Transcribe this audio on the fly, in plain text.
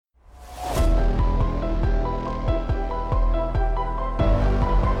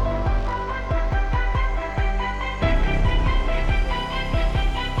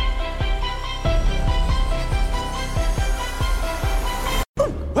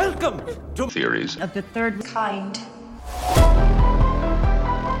Welcome to Theories of the Third Kind.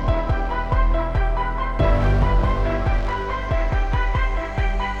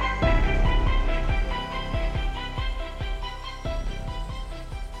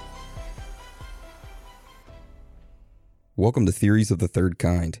 Welcome to Theories of the Third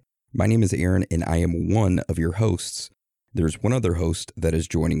Kind. My name is Aaron, and I am one of your hosts. There's one other host that is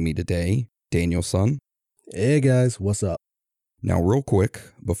joining me today, Danielson. Hey guys, what's up? Now, real quick,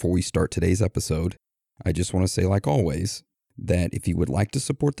 before we start today's episode, I just want to say, like always, that if you would like to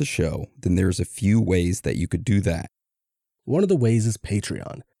support the show, then there's a few ways that you could do that. One of the ways is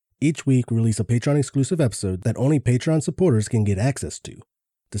Patreon. Each week, we release a Patreon-exclusive episode that only Patreon supporters can get access to.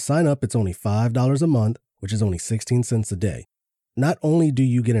 To sign up, it's only $5 a month, which is only 16 cents a day. Not only do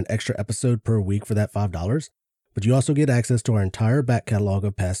you get an extra episode per week for that $5, but you also get access to our entire back catalog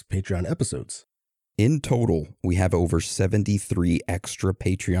of past Patreon episodes. In total, we have over 73 extra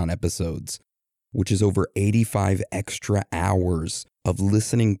Patreon episodes, which is over 85 extra hours of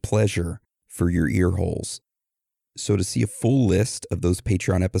listening pleasure for your ear holes. So to see a full list of those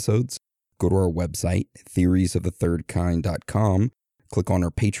Patreon episodes, go to our website, theoriesofthethirdkind.com, click on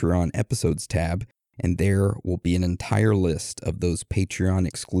our Patreon episodes tab, and there will be an entire list of those Patreon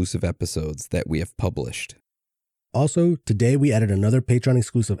exclusive episodes that we have published. Also, today we added another Patreon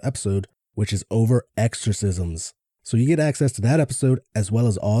exclusive episode, which is over exorcisms. So you get access to that episode as well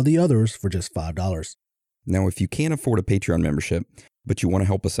as all the others for just $5. Now, if you can't afford a Patreon membership, but you want to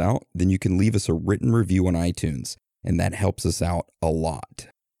help us out, then you can leave us a written review on iTunes, and that helps us out a lot.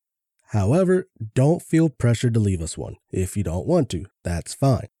 However, don't feel pressured to leave us one. If you don't want to, that's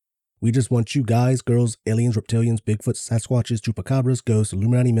fine. We just want you guys, girls, aliens, reptilians, Bigfoot, Sasquatches, Chupacabras, ghosts,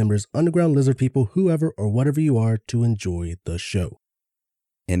 Illuminati members, underground lizard people, whoever or whatever you are, to enjoy the show.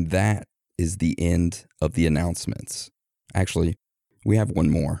 And that is the end of the announcements. Actually, we have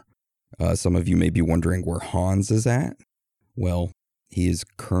one more. Some of you may be wondering where Hans is at. Well, he is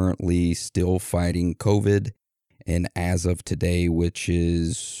currently still fighting COVID, and as of today, which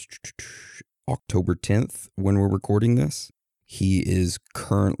is October 10th when we're recording this, he is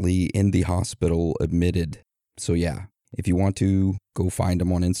currently in the hospital admitted. So yeah, if you want to, go find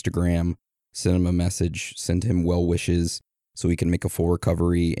him on Instagram, send him a message, send him well wishes so he can make a full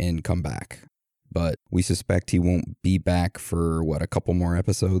recovery and come back. But we suspect he won't be back for, a couple more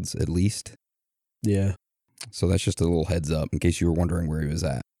episodes at least? Yeah. So that's just a little heads up in case you were wondering where he was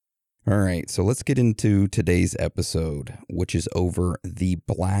at. All right, so let's get into today's episode, which is over the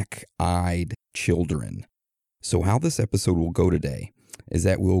black-eyed children. So how this episode will go today is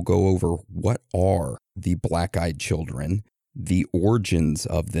that we'll go over what are the black-eyed children, the origins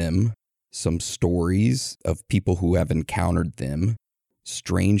of them, some stories of people who have encountered them,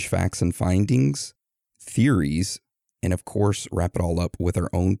 strange facts and findings, theories, and of course, wrap it all up with our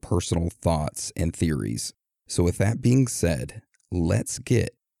own personal thoughts and theories. So with that being said, let's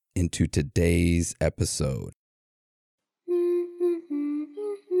get into today's episode.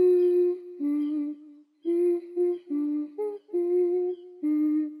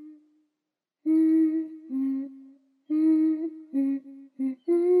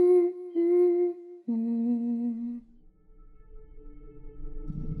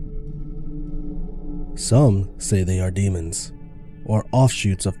 Some say they are demons, or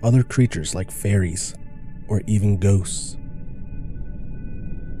offshoots of other creatures like fairies, or even ghosts.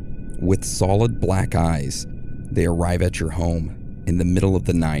 With solid black eyes, they arrive at your home in the middle of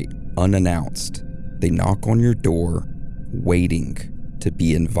the night, unannounced. They knock on your door, waiting to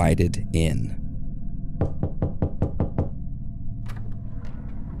be invited in.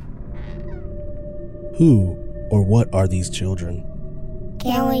 Who or what are these children?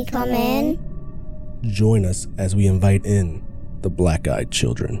 Can we come in? Join us as we invite in the black-eyed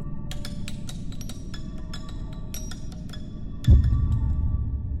children.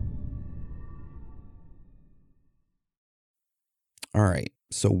 All right,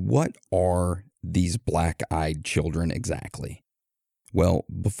 so what are these black-eyed children exactly? Well,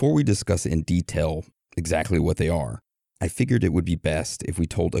 before we discuss in detail exactly what they are, I figured it would be best if we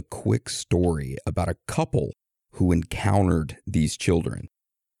told a quick story about a couple who encountered these children.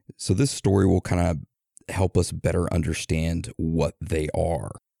 So this story will kind of help us better understand what they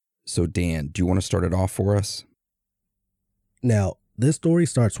are. So Dan, do you want to start it off for us? Now, this story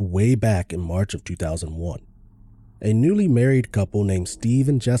starts way back in March of 2001. A newly married couple named Steve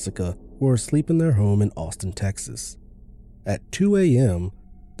and Jessica were asleep in their home in Austin, Texas. At 2 a.m.,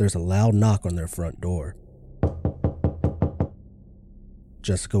 there's a loud knock on their front door.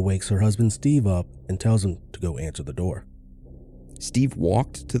 Jessica wakes her husband Steve up and tells him to go answer the door. Steve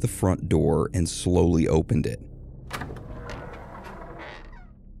walked to the front door and slowly opened it.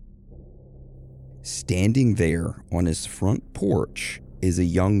 Standing there on his front porch is a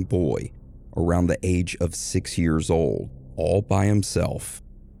young boy around the age of 6 years old, all by himself.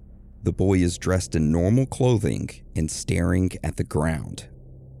 The boy is dressed in normal clothing and staring at the ground.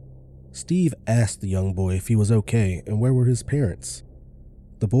 Steve asked the young boy if he was okay and where were his parents.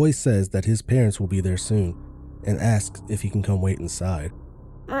 The boy says that his parents will be there soon and asks if he can come wait inside.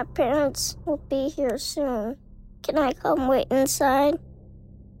 My parents will be here soon. Can I come wait inside?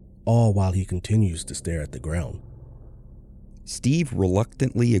 All while he continues to stare at the ground. Steve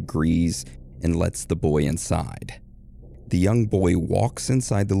reluctantly agrees and lets the boy inside. The young boy walks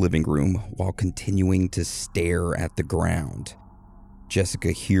inside the living room while continuing to stare at the ground.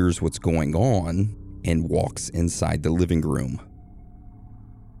 Jessica hears what's going on and walks inside the living room.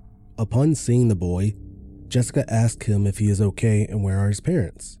 Upon seeing the boy, Jessica asks him if he is okay and where are his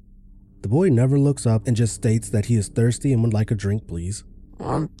parents. The boy never looks up and just states that he is thirsty and would like a drink, please.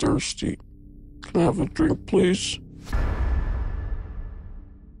 I'm thirsty. Can I have a drink, please?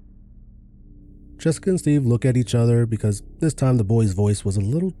 Jessica and Steve look at each other because this time the boy's voice was a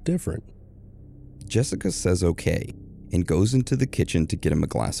little different. Jessica says okay and goes into the kitchen to get him a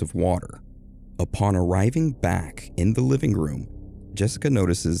glass of water. Upon arriving back in the living room, Jessica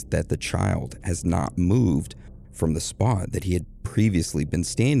notices that the child has not moved from the spot that he had previously been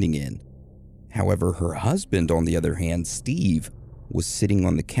standing in. However, her husband, on the other hand, Steve, was sitting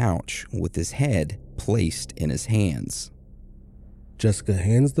on the couch with his head placed in his hands. Jessica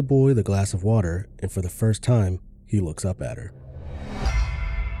hands the boy the glass of water, and for the first time, he looks up at her.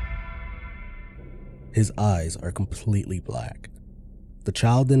 His eyes are completely black. The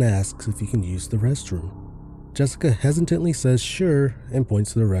child then asks if he can use the restroom. Jessica hesitantly says sure and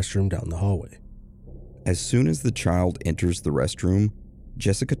points to the restroom down the hallway. As soon as the child enters the restroom,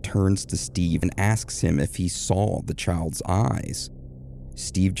 Jessica turns to Steve and asks him if he saw the child's eyes.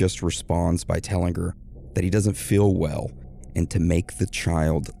 Steve just responds by telling her that he doesn't feel well and to make the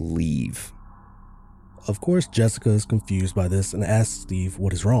child leave. Of course, Jessica is confused by this and asks Steve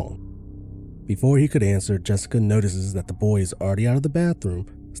what is wrong. Before he could answer, Jessica notices that the boy is already out of the bathroom,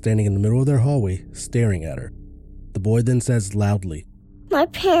 standing in the middle of their hallway, staring at her. The boy then says loudly, My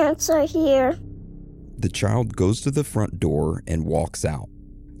parents are here. The child goes to the front door and walks out,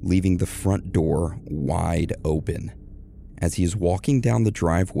 leaving the front door wide open. As he is walking down the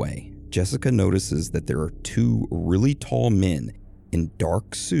driveway, Jessica notices that there are two really tall men in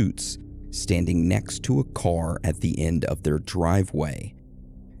dark suits standing next to a car at the end of their driveway.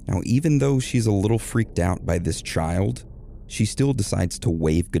 Now, even though she's a little freaked out by this child, she still decides to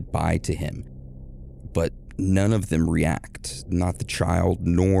wave goodbye to him. But none of them react, not the child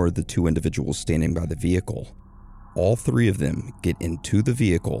nor the two individuals standing by the vehicle. All three of them get into the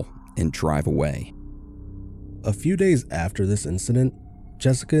vehicle and drive away. A few days after this incident,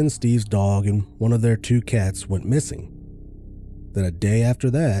 Jessica and Steve's dog and one of their two cats went missing. Then a day after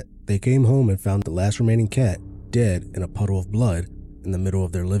that, they came home and found the last remaining cat dead in a puddle of blood in the middle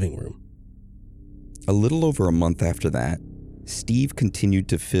of their living room. A little over a month after that, Steve continued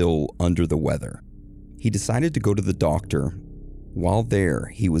to feel under the weather. He decided to go to the doctor. While there,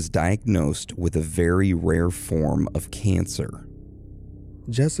 he was diagnosed with a very rare form of cancer.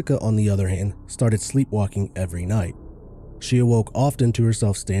 Jessica, on the other hand, started sleepwalking every night. She awoke often to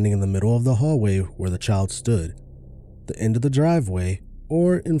herself standing in the middle of the hallway where the child stood, the end of the driveway,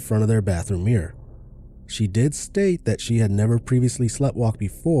 or in front of their bathroom mirror. She did state that she had never previously sleptwalked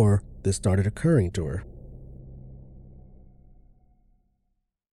before this started occurring to her.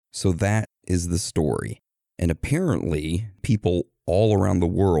 So that is the story. And apparently, people all around the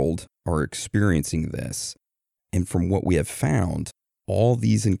world are experiencing this. And from what we have found, all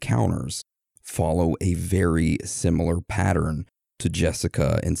these encounters follow a very similar pattern to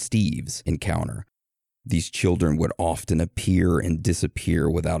Jessica and Steve's encounter. These children would often appear and disappear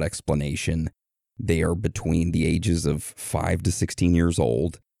without explanation. They are between the ages of 5 to 16 years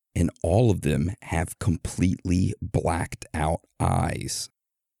old, and all of them have completely blacked out eyes.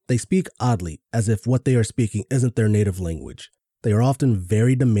 They speak oddly, as if what they are speaking isn't their native language. They are often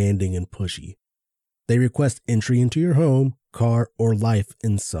very demanding and pushy. They request entry into your home, car, or life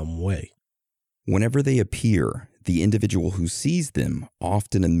in some way. Whenever they appear, the individual who sees them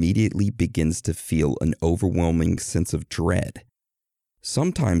often immediately begins to feel an overwhelming sense of dread.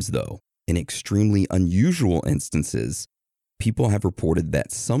 Sometimes, though, in extremely unusual instances, people have reported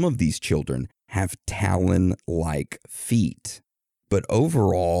that some of these children have talon-like feet. But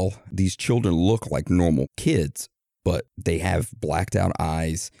overall, these children look like normal kids, but they have blacked out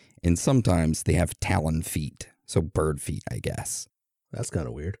eyes, and sometimes they have talon feet. So bird feet, I guess. That's kind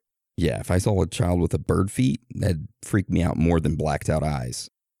of weird. Yeah, if I saw a child with a bird feet, that'd freak me out more than blacked out eyes.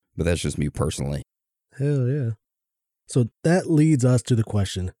 But that's just me personally. Hell yeah. So that leads us to the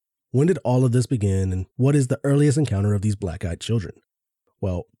question, when did all of this begin and what is the earliest encounter of these black-eyed children?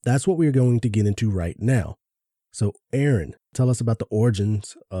 Well, that's what we're going to get into right now. So Aaron, tell us about the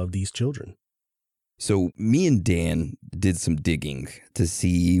origins of these children. So me and Dan did some digging to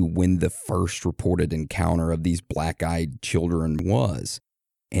see when the first reported encounter of these black-eyed children was,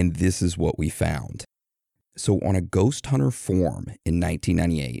 and this is what we found. So on a ghost hunter forum in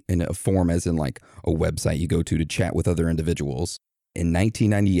 1998, and a forum as in like a website you go to chat with other individuals, in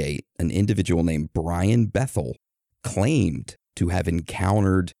 1998, an individual named Brian Bethel claimed to have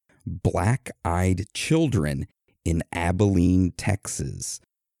encountered black-eyed children in Abilene, Texas.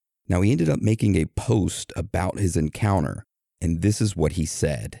 Now, he ended up making a post about his encounter, and this is what he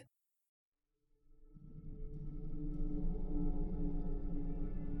said.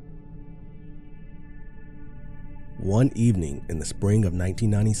 One evening in the spring of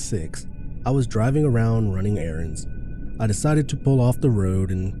 1996, I was driving around running errands. I decided to pull off the road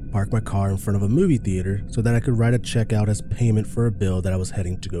and park my car in front of a movie theater so that I could write a check out as payment for a bill that I was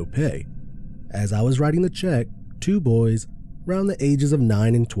heading to go pay. As I was writing the check, two boys, around the ages of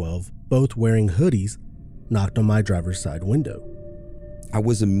 9 and 12, both wearing hoodies, knocked on my driver's side window. I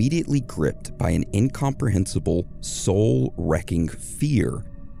was immediately gripped by an incomprehensible, soul-wrecking fear,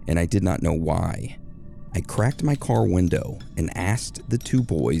 and I did not know why. I cracked my car window and asked the two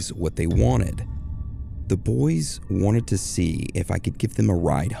boys what they wanted. The boys wanted to see if I could give them a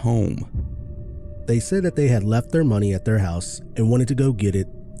ride home. They said that they had left their money at their house and wanted to go get it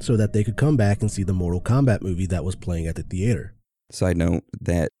so that they could come back and see the Mortal Kombat movie that was playing at the theater. Side note,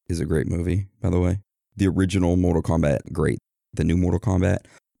 that is a great movie, by the way. The original Mortal Kombat, great. The new Mortal Kombat,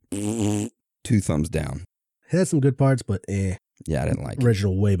 2 thumbs down. It had some good parts, but Yeah, I didn't like it.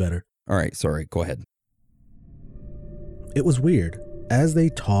 Original way better. All right, sorry, go ahead. It was weird. As they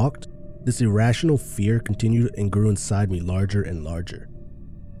talked, this irrational fear continued and grew inside me larger and larger.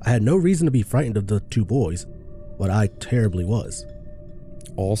 I had no reason to be frightened of the two boys, but I terribly was.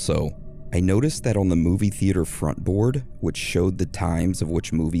 Also, I noticed that on the movie theater front board, which showed the times of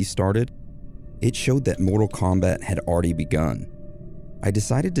which movies started, it showed that Mortal Kombat had already begun. I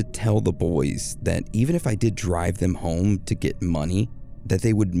decided to tell the boys that even if I did drive them home to get money, that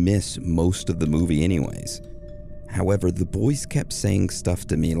they would miss most of the movie anyways. However, the boys kept saying stuff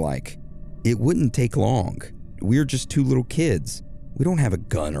to me like, "It wouldn't take long. We're just 2 little kids. We don't have a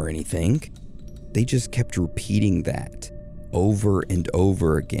gun or anything." They just kept repeating that over and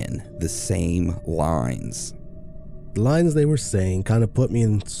over again, the same lines. The lines they were saying kind of put me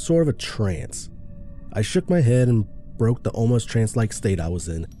in sort of a trance. I shook my head and broke the almost trance-like state I was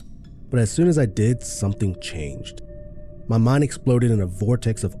in, but as soon as I did, something changed. My mind exploded in a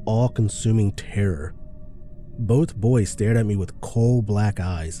vortex of all-consuming terror. Both boys stared at me with coal black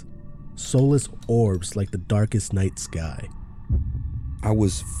eyes, soulless orbs like the darkest night sky. I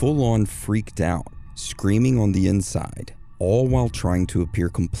was full-on freaked out, screaming on the inside, all while trying to appear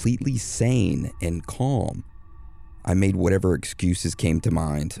completely sane and calm. I made whatever excuses came to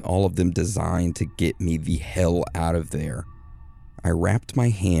mind, all of them designed to get me the hell out of there. I wrapped my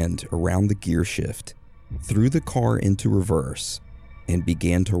hand around the gear shift, threw the car into reverse, and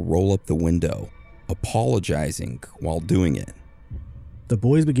began to roll up the window, apologizing while doing it. The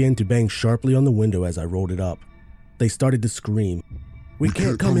boys began to bang sharply on the window as I rolled it up. They started to scream, "We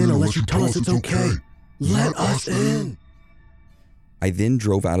can't come in unless you tell us it's okay. Let us in." I then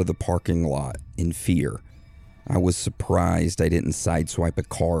drove out of the parking lot in fear. I was surprised I didn't sideswipe a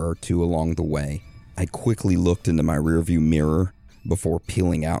car or two along the way. I quickly looked into my rearview mirror before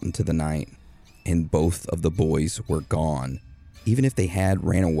peeling out into the night, and both of the boys were gone. Even if they had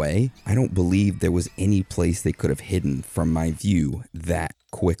ran away, I don't believe there was any place they could have hidden from my view that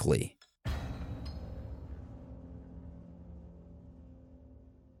quickly.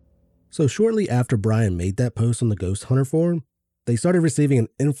 So shortly after Brian made that post on the Ghost Hunter forum, they started receiving an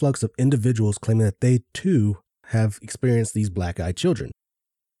influx of individuals claiming that they too have experienced these black-eyed children.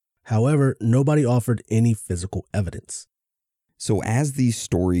 However, nobody offered any physical evidence. So as these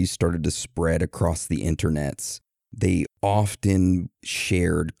stories started to spread across the internets, they often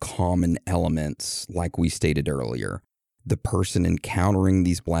shared common elements like we stated earlier. The person encountering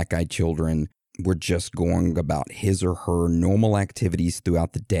these black-eyed children were just going about his or her normal activities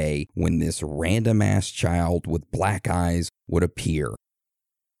throughout the day when this random-ass child with black eyes would appear.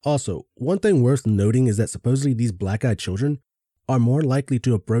 Also, one thing worth noting is that supposedly these black-eyed children are more likely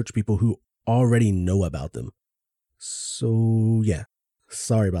to approach people who already know about them. So yeah,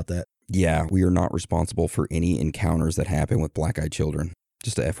 sorry about that. Yeah, we are not responsible for any encounters that happen with black-eyed children.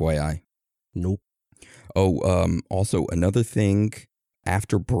 Just a FYI. Nope. Oh, also another thing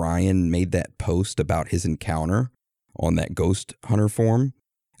after Brian made that post about his encounter on that Ghost Hunter forum,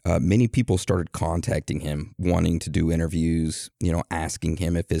 many people started contacting him, wanting to do interviews, asking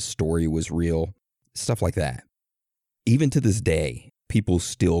him if his story was real, stuff like that. Even to this day, people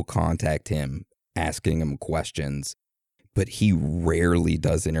still contact him, asking him questions, but he rarely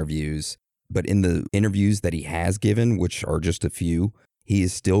does interviews. But in the interviews that he has given, which are just a few, he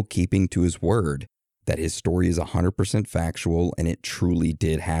is still keeping to his word that his story is 100% factual and it truly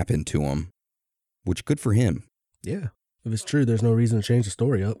did happen to him, which good for him. Yeah. If it's true, there's no reason to change the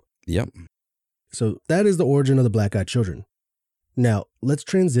story up. Yep. So that is the origin of the Black-Eyed Children. Now, let's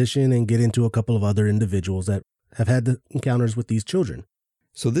transition and get into a couple of other individuals that have had the encounters with these children.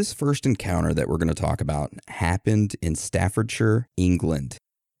 So this first encounter that we're going to talk about happened in Staffordshire, England.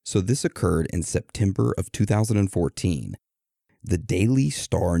 So this occurred in September of 2014. The Daily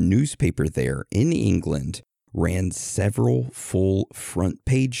Star newspaper there in England ran several full front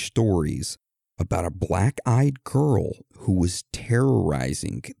page stories about a black-eyed girl who was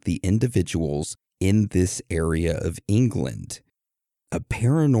terrorizing the individuals in this area of England. A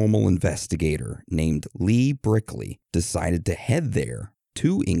paranormal investigator named Lee Brickley decided to head there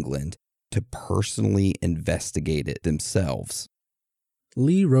to England to personally investigate it themselves.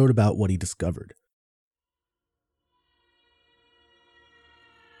 Lee wrote about what he discovered.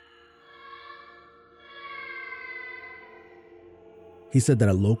 He said that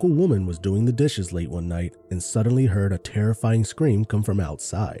a local woman was doing the dishes late one night and suddenly heard a terrifying scream come from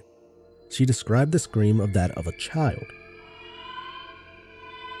outside. She described the scream of that of a child.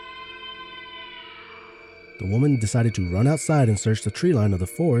 The woman decided to run outside and search the tree line of the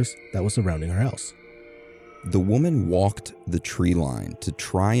forest that was surrounding her house. The woman walked the tree line to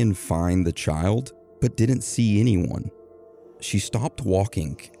try and find the child, but didn't see anyone. She stopped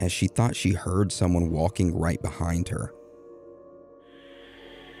walking as she thought she heard someone walking right behind her.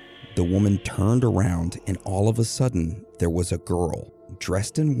 The woman turned around and all of a sudden there was a girl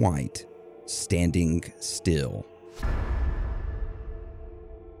dressed in white standing still.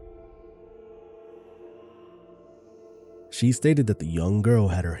 She stated that the young girl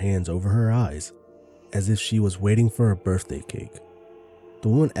had her hands over her eyes, as if she was waiting for a birthday cake. The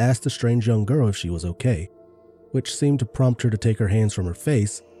woman asked the strange young girl if she was okay, which seemed to prompt her to take her hands from her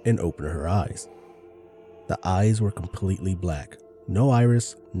face and open her eyes. The eyes were completely black. No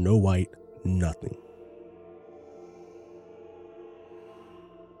iris, no white, nothing.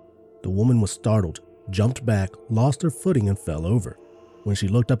 The woman was startled, jumped back, lost her footing, and fell over. When she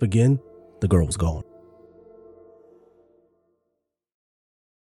looked up again, the girl was gone.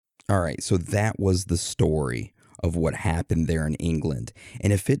 All right, so that was the story of what happened there in England.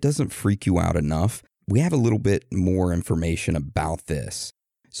 And if it doesn't freak you out enough, we have a little bit more information about this.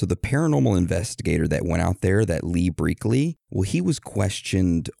 So the paranormal investigator that went out there, that Lee Brickley, well, he was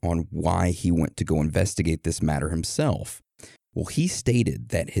questioned on why he went to go investigate this matter himself. Well, he stated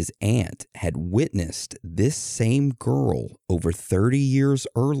that his aunt had witnessed this same girl over 30 years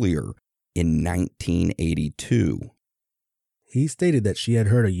earlier in 1982. He stated that she had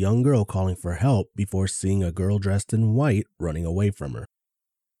heard a young girl calling for help before seeing a girl dressed in white running away from her.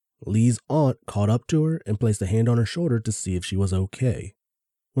 Lee's aunt caught up to her and placed a hand on her shoulder to see if she was okay.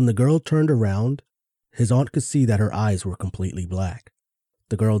 When the girl turned around, his aunt could see that her eyes were completely black.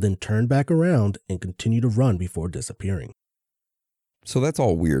 The girl then turned back around and continued to run before disappearing. So that's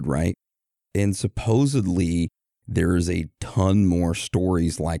all weird, right? And supposedly there's a ton more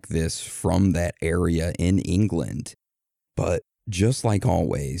stories like this from that area in England. But just like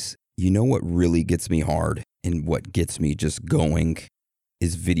always, you know what really gets me hard and what gets me just going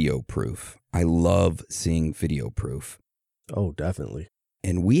is video proof. I love seeing video proof. Oh, definitely.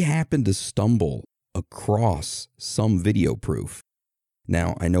 And we happened to stumble across some video proof.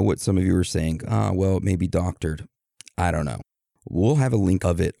 Now, I know what some of you are saying. Well, it may be doctored. I don't know. We'll have a link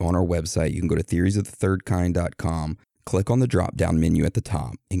of it on our website. You can go to theoriesofthethirdkind.com, click on the drop-down menu at the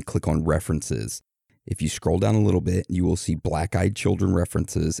top, and click on references. If you scroll down a little bit, you will see Black-Eyed Children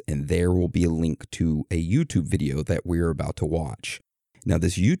references, and there will be a link to a YouTube video that we're about to watch. Now,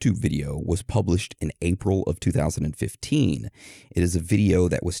 this YouTube video was published in April of 2015. It is a video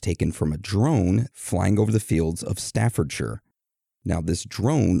that was taken from a drone flying over the fields of Staffordshire. Now, this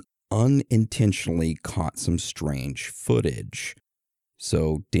drone unintentionally caught some strange footage.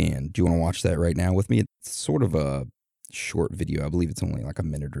 So, Dan, do you want to watch that right now with me? It's sort of a short video. I believe it's only like a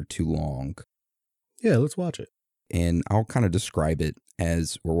minute or two long. Yeah, let's watch it. And I'll kind of describe it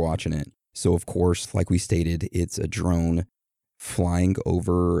as we're watching it. So, of course, like we stated, it's a drone flying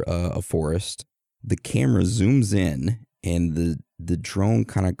over a forest. The camera zooms in and the drone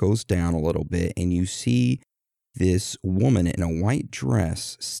kind of goes down a little bit and you see this woman in a white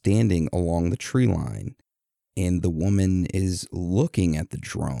dress standing along the tree line. And the woman is looking at the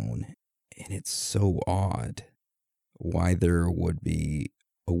drone. And it's so odd why there would be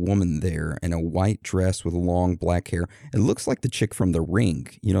a woman there in a white dress with long black hair. It looks like the chick from The Ring.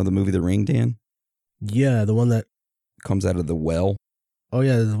 You know the movie The Ring, Dan? Yeah, the one that Comes out of the well. Oh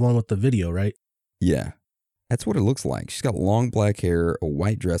yeah, the one with the video, right? Yeah. That's what it looks like. She's got long black hair, a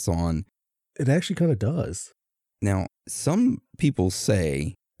white dress on. It actually kind of does. Now, some people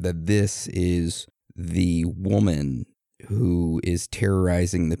say that this is the woman who is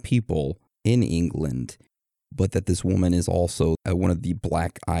terrorizing the people in England, but that this woman is also one of the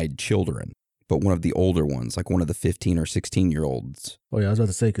black-eyed children, but one of the older ones, like one of the 15 or 16-year-olds. Oh yeah, I was about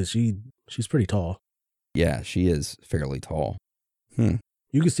to say, because she's pretty tall. Yeah, she is fairly tall.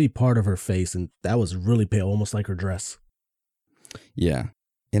 You could see part of her face, and that was really pale, almost like her dress. Yeah.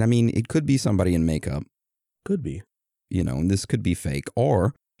 And I mean, it could be somebody in makeup, Could be. you know, and this could be fake,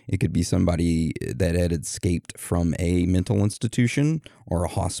 or it could be somebody that had escaped from a mental institution or a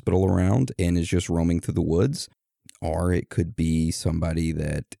hospital around and is just roaming through the woods, or it could be somebody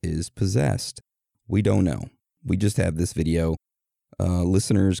that is possessed. We don't know. We just have this video.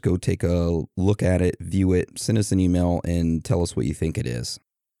 Listeners, go take a look at it, view it, send us an email, and tell us what you think it is.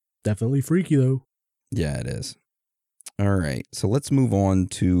 Definitely freaky, though. Yeah, it is. All right, so let's move on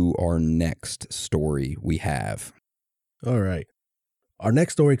to our next story we have. All right. Our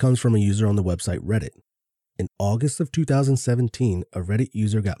next story comes from a user on the website Reddit. In August of 2017, a Reddit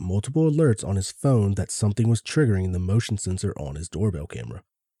user got multiple alerts on his phone that something was triggering the motion sensor on his doorbell camera.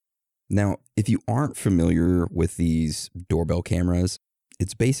 Now, if you aren't familiar with these doorbell cameras,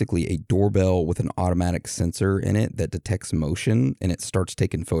 it's basically a doorbell with an automatic sensor in it that detects motion and it starts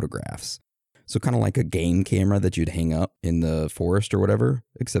taking photographs. So kind of like a game camera that you'd hang up in the forest or whatever,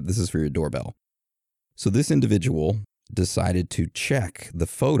 except this is for your doorbell. So this individual decided to check the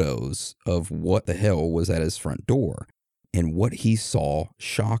photos of what the hell was at his front door, and what he saw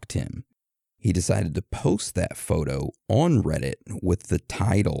shocked him. He decided to post that photo on Reddit with the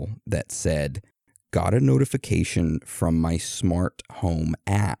title that said, "Got a notification from my smart home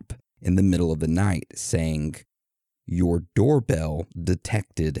app in the middle of the night saying, your doorbell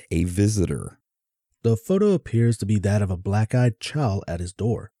detected a visitor." The photo appears to be that of a black-eyed child at his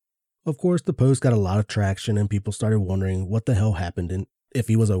door. Of course, the post got a lot of traction and people started wondering what the hell happened and if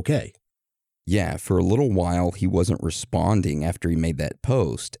he was okay. Yeah, for a little while he wasn't responding after he made that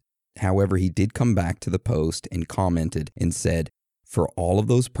post. However, he did come back to the post and commented and said, "For all of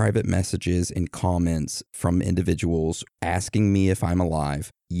those private messages and comments from individuals asking me if I'm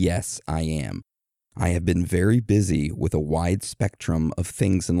alive, yes, I am. I have been very busy with a wide spectrum of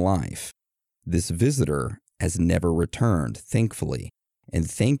things in life. This visitor has never returned, thankfully, and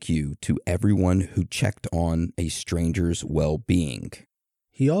thank you to everyone who checked on a stranger's well-being."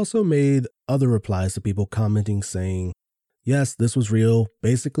 He also made other replies to people commenting saying, "Yes, this was real.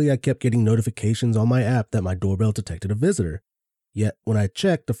 Basically, I kept getting notifications on my app that my doorbell detected a visitor. Yet, when I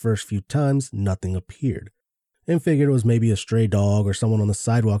checked the first few times, nothing appeared, and figured it was maybe a stray dog or someone on the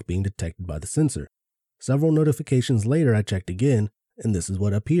sidewalk being detected by the sensor. Several notifications later, I checked again, and this is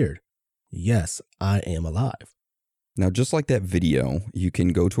what appeared. Yes, I am alive." Now, just like that video, you can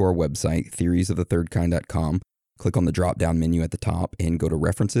go to our website, theoriesofthethirdkind.com, click on the drop-down menu at the top, and go to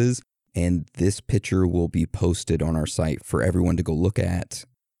references, and this picture will be posted on our site for everyone to go look at.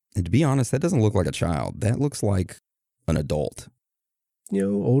 And to be honest, that doesn't look like a child. That looks like an adult. You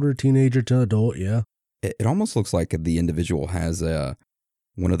know, older teenager to adult, yeah. It almost looks like the individual has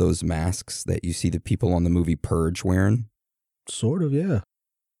one of those masks that you see the people on the movie Purge wearing. Sort of, yeah.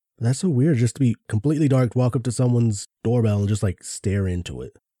 That's so weird just to be completely dark, walk up to someone's doorbell and just like stare into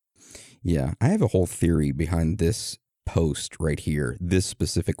it. Yeah, I have a whole theory behind this post right here, this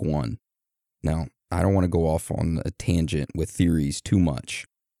specific one. Now, I don't want to go off on a tangent with theories too much,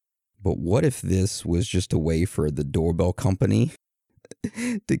 but what if this was just a way for the doorbell company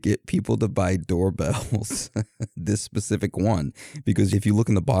to get people to buy doorbells, this specific one? Because if you look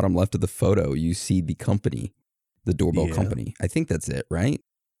in the bottom left of the photo, you see the company, the doorbell company. I think that's it, right?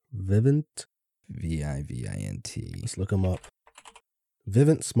 Vivint? Vivint. Let's look them up.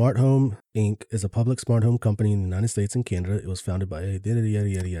 Vivint Smart Home Inc. is a public smart home company in the United States and Canada. It was founded by yada, yada,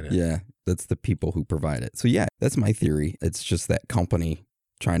 yada, yada. Yeah, that's the people who provide it. So yeah, that's my theory. It's just that company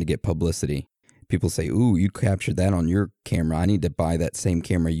trying to get publicity. People say, "Ooh, you captured that on your camera. I need to buy that same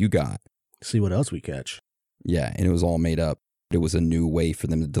camera you got." See what else we catch. Yeah, and it was all made up. It was a new way for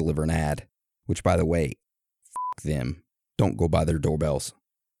them to deliver an ad, which, by the way, f*** them. Don't go buy their doorbells.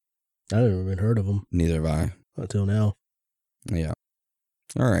 I never even heard of them. Neither have I. Until now. Yeah.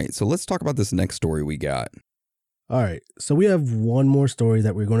 All right, so let's talk about this next story we got. All right, so we have one more story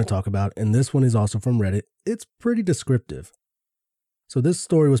that we're going to talk about, and this one is also from Reddit. It's pretty descriptive. So this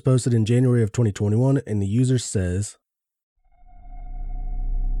story was posted in January of 2021, and the user says,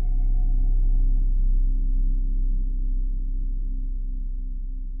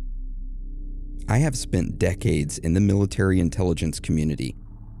 I have spent decades in the military intelligence community,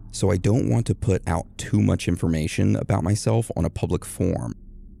 so I don't want to put out too much information about myself on a public forum.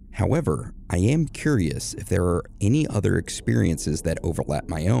 However, I am curious if there are any other experiences that overlap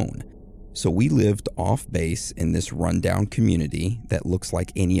my own. So we lived off base in this rundown community that looks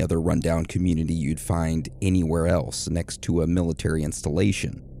like any other rundown community you'd find anywhere else next to a military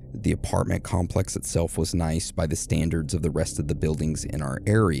installation. The apartment complex itself was nice by the standards of the rest of the buildings in our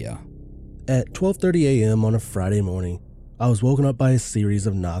area. At 12:30 a.m. on a Friday morning, I was woken up by a series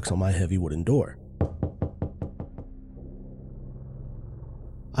of knocks on my heavy wooden door.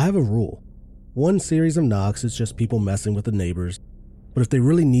 I have a rule. One series of knocks is just people messing with the neighbors, but if they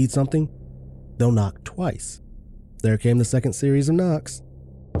really need something, they'll knock twice. There came the second series of knocks.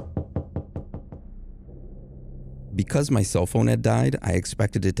 Because my cell phone had died, I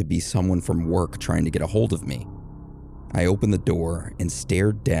expected it to be someone from work trying to get a hold of me. I opened the door and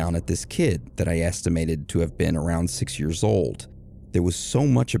stared down at this kid that I estimated to have been around 6 years old. There was so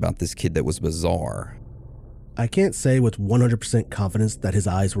much about this kid that was bizarre. I can't say with 100% confidence that his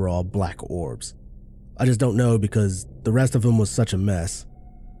eyes were all black orbs. I just don't know because the rest of him was such a mess.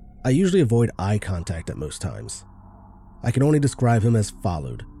 I usually avoid eye contact at most times. I can only describe him as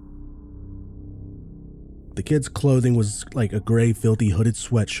followed. The kid's clothing was like a gray, filthy hooded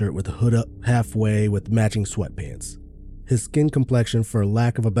sweatshirt with the hood up halfway with matching sweatpants. His skin complexion, for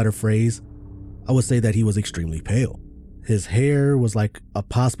lack of a better phrase, I would say that he was extremely pale. His hair was like a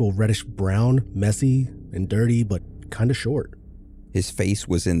possible reddish brown, messy and dirty, but kinda short. His face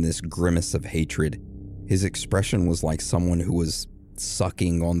was in this grimace of hatred. His expression was like someone who was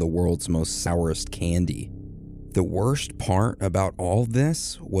sucking on the world's most sourest candy. The worst part about all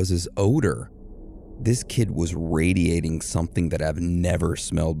this was his odor. This kid was radiating something that I've never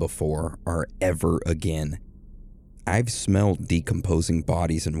smelled before or ever again. I've smelled decomposing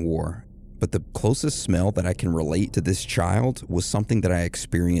bodies in war, but the closest smell that I can relate to this child was something that I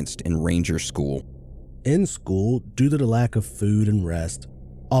experienced in Ranger School. In school, due to the lack of food and rest,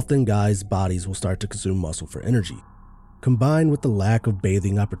 often guys' bodies will start to consume muscle for energy. Combined with the lack of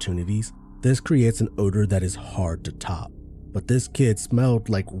bathing opportunities, this creates an odor that is hard to top. But this kid smelled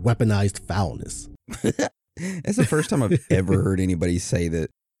like weaponized foulness. That's the first time I've ever heard anybody say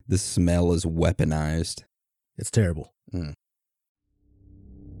that the smell is weaponized. It's terrible.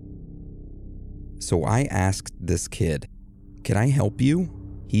 So I asked this kid, "Can I help you?"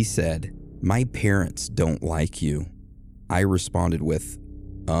 He said, "My parents don't like you." I responded with,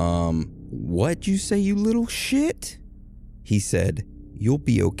 "What'd you say, you little shit?" He said, "You'll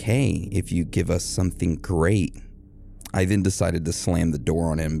be okay if you give us something great." I then decided to slam the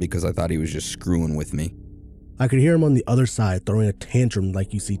door on him because I thought he was just screwing with me. I could hear him on the other side throwing a tantrum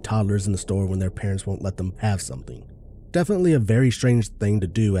like you see toddlers in the store when their parents won't let them have something. Definitely a very strange thing to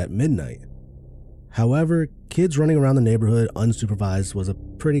do at midnight. However, kids running around the neighborhood unsupervised was a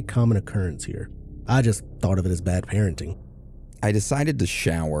pretty common occurrence here. I just thought of it as bad parenting. I decided to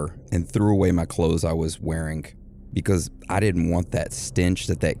shower and threw away my clothes I was wearing because I didn't want that stench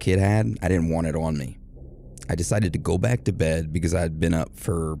that kid had. I didn't want it on me. I decided to go back to bed because I had been up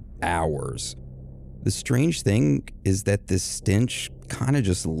for hours. The strange thing is that this stench kind of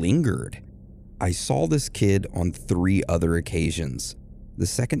just lingered. I saw this kid on 3 other occasions. The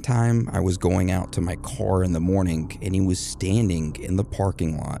second time I was going out to my car in the morning and he was standing in the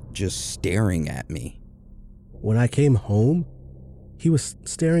parking lot just staring at me. When I came home, he was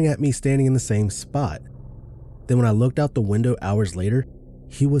staring at me standing in the same spot. Then when I looked out the window hours later,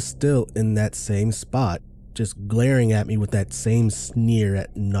 he was still in that same spot, just glaring at me with that same sneer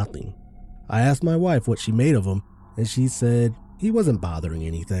at nothing. I asked my wife what she made of him, and she said he wasn't bothering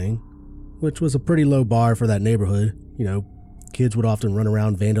anything, which was a pretty low bar for that neighborhood. You know, kids would often run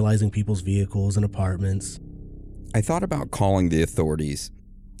around vandalizing people's vehicles and apartments. I thought about calling the authorities.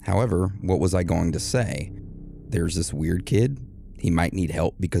 However, what was I going to say? There's this weird kid. He might need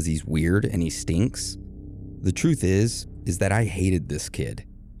help because he's weird and he stinks. The truth is that I hated this kid.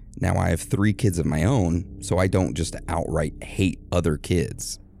 Now I have 3 kids of my own, so I don't just outright hate other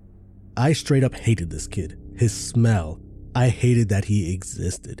kids. I straight up hated this kid. His smell. I hated that he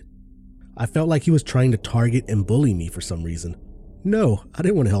existed. I felt like he was trying to target and bully me for some reason. No, I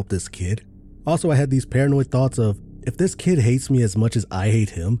didn't want to help this kid. Also, I had these paranoid thoughts of, if this kid hates me as much as I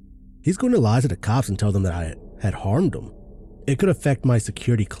hate him, he's going to lie to the cops and tell them that I had harmed him. It could affect my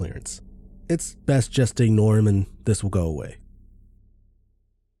security clearance. it's best just to ignore him and this will go away.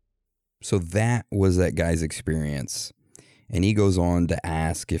 So that was that guy's experience. And he goes on to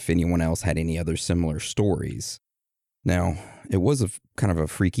ask if anyone else had any other similar stories. Now, it was kind of a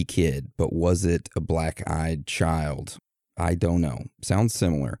freaky kid, but was it a black-eyed child? I don't know. Sounds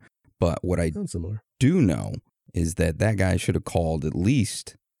similar. But what I do know is that guy should have called at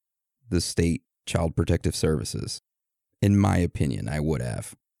least the state Child Protective Services. In my opinion, I would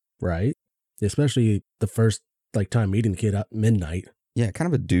have. Right. Especially the first time meeting the kid at midnight. Yeah, kind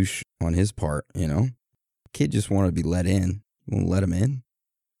of a douche on his part, you know? Kid just wanted to be let in. Won't let him in.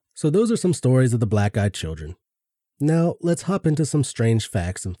 So those are some stories of the black-eyed children. Now, let's hop into some strange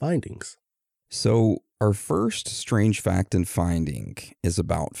facts and findings. So our first strange fact and finding is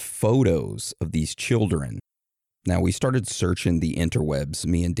about photos of these children. Now, we started searching the interwebs,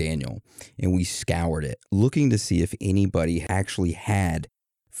 me and Daniel, and we scoured it, looking to see if anybody actually had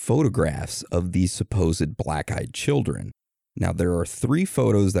photographs of these supposed black-eyed children. Now, there are 3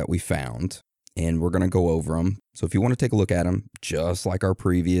 photos that we found, and we're going to go over them. So if you want to take a look at them, just like our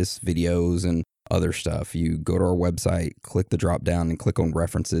previous videos and other stuff, you go to our website, click the drop down and click on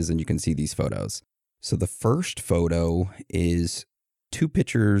references, and you can see these photos. So the first photo is 2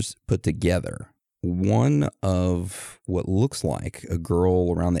 pictures put together. One of what looks like a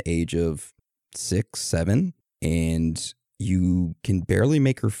girl around the age of 6, 7, and you can barely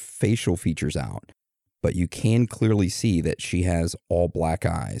make her facial features out, but you can clearly see that she has all black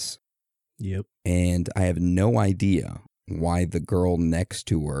eyes. Yep. And I have no idea why the girl next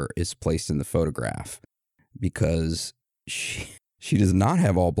to her is placed in the photograph, because she does not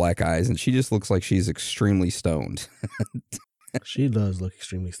have all black eyes, and she just looks like she's extremely stoned. She does look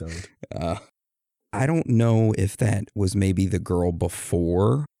extremely stoned. I don't know if that was maybe the girl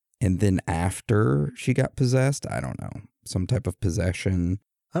before and then after she got possessed. I don't know. Some type of possession.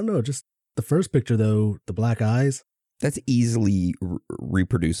 I don't know. Just the first picture, though, the black eyes. That's easily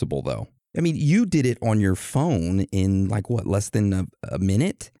reproducible, though. I mean, you did it on your phone in less than a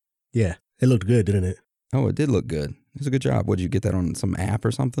minute? Yeah, it looked good, didn't it? Oh, it did look good. It was a good job. What, did you get that on some app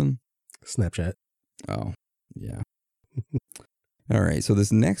or something? Snapchat. Oh, yeah. All right, so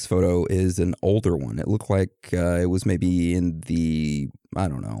this next photo is an older one. It looked like it was maybe in the,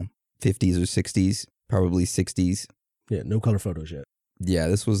 50s or 60s, probably 60s. Yeah, no color photos yet. Yeah,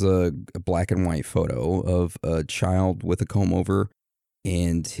 this was a black and white photo of a child with a comb over,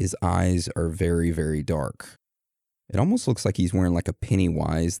 and his eyes are very, very dark. It almost looks like he's wearing like a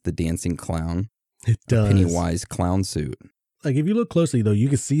Pennywise, the dancing clown. It does. Pennywise clown suit. Like, if you look closely, though, you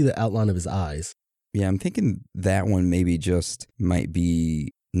can see the outline of his eyes. Yeah, I'm thinking that one maybe just might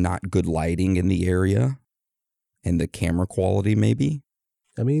be not good lighting in the area and the camera quality maybe.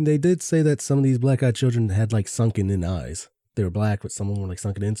 I mean, they did say that some of these black-eyed children had sunken in eyes. They were black, but some of them were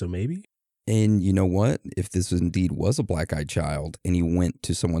sunken in, so maybe. And you know what? If this indeed was a black-eyed child and he went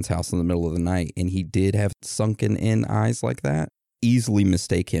to someone's house in the middle of the night and he did have sunken in eyes like that, easily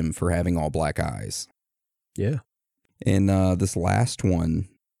mistake him for having all black eyes. Yeah. And this last one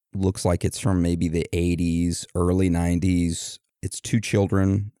looks like it's from maybe the 80s, early 90s. It's 2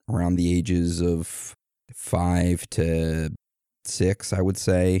 children around the ages of 5 to 6, I would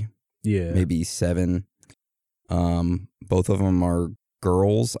say. Yeah. Maybe 7. Both of them are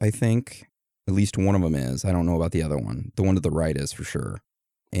girls, I think. At least one of them is. I don't know about the other one. The one to the right is for sure.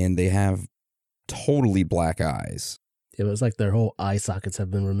 And they have totally black eyes. Yeah, but it's like their whole eye sockets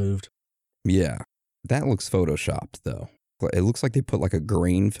have been removed. Yeah. That looks photoshopped, though. It looks like they put a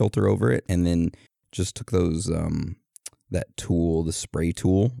grain filter over it and then just took those, that tool, the spray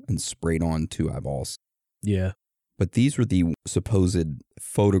tool, and sprayed on 2 eyeballs. Yeah. But these were the supposed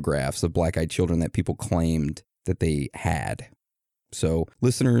photographs of black-eyed children that people claimed that they had. So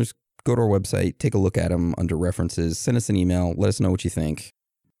listeners, go to our website, take a look at them under references, send us an email, let us know what you think.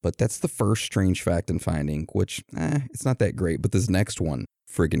 But that's the first strange fact and finding, which, it's not that great. But this next one,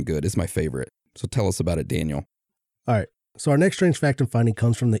 friggin' good, is my favorite. So tell us about it, Daniel. All right. So our next strange fact and finding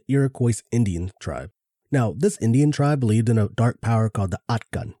comes from the Iroquois Indian tribe. Now, this Indian tribe believed in a dark power called the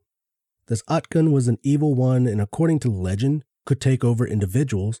Atkan. This Atkan was an evil one and, according to legend, could take over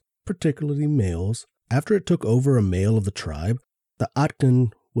individuals, particularly males. After it took over a male of the tribe, the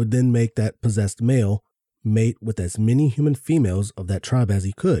Atkan would then make that possessed male mate with as many human females of that tribe as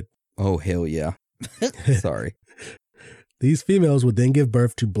he could. Oh, hell yeah. Sorry. These females would then give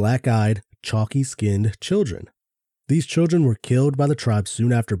birth to black-eyed, chalky-skinned children. These children were killed by the tribe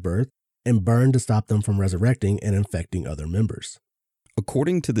soon after birth and burned to stop them from resurrecting and infecting other members.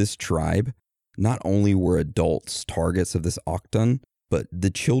 According to this tribe, not only were adults targets of this Atkan, but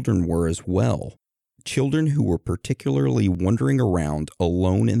the children were as well. Children who were particularly wandering around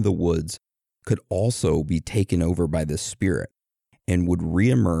alone in the woods could also be taken over by this spirit and would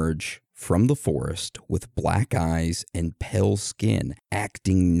reemerge from the forest with black eyes and pale skin,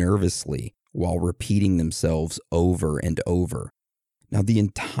 acting nervously while repeating themselves over and over. Now, the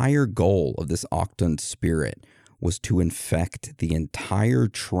entire goal of this Octund spirit was to infect the entire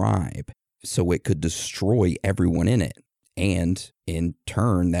tribe so it could destroy everyone in it. And in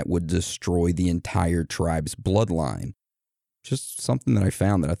turn, that would destroy the entire tribe's bloodline. Just something that I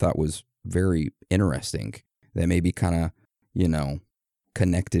found that I thought was very interesting, that maybe kind of,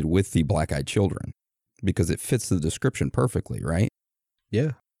 connected with the black-eyed children, because it fits the description perfectly, right?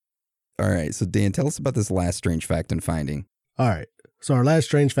 Yeah. All right, so Dan, tell us about this last strange fact and finding. All right, so our last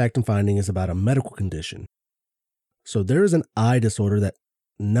strange fact and finding is about a medical condition. So there is an eye disorder that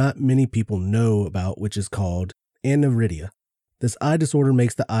not many people know about, which is called aniridia. This eye disorder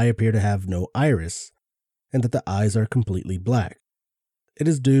makes the eye appear to have no iris, and that the eyes are completely black. It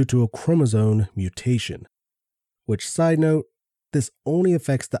is due to a chromosome mutation, which, side note, this only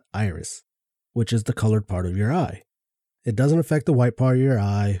affects the iris, which is the colored part of your eye. It doesn't affect the white part of your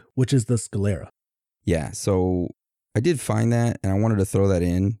eye, which is the sclera. Yeah, so I did find that, and I wanted to throw that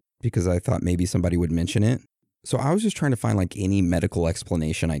in because I thought maybe somebody would mention it. So I was just trying to find like any medical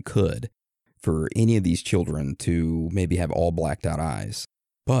explanation I could for any of these children to maybe have all blacked out eyes.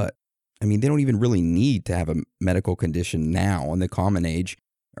 But, I mean, they don't even really need to have a medical condition now in the common age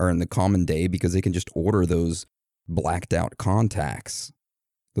or in the common day, because they can just order those blacked out contacts,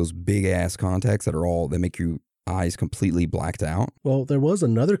 those big ass contacts that make your eyes completely blacked out. Well, there was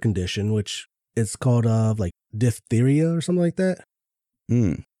another condition, which it's called like diphtheria or something like that.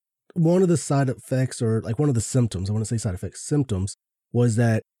 One of the side effects, or like one of the symptoms, I want to say side effects, symptoms, was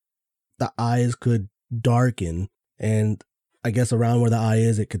that the eyes could darken, and I guess around where the eye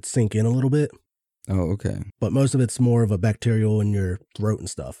is, it could sink in a little bit. Oh, okay. But most of it's more of a bacterial in your throat and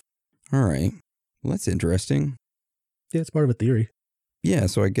stuff. All right. Well, that's interesting. Yeah, it's part of a theory. Yeah,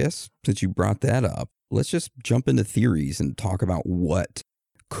 so I guess since you brought that up, let's just jump into theories and talk about what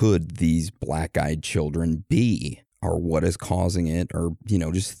could these black-eyed children be, or what is causing it, or,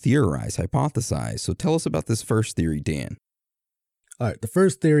 just theorize, hypothesize. So tell us about this first theory, Dan. All right, the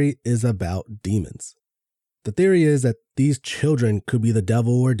first theory is about demons. The theory is that these children could be the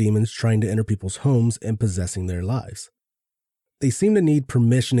devil or demons trying to enter people's homes and possessing their lives. They seem to need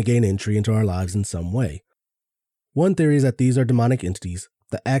permission to gain entry into our lives in some way. One theory is that these are demonic entities.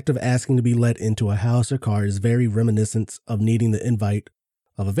 The act of asking to be let into a house or car is very reminiscent of needing the invite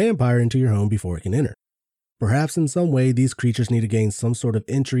of a vampire into your home before it can enter. Perhaps in some way, these creatures need to gain some sort of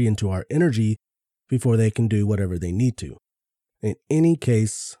entry into our energy before they can do whatever they need to. In any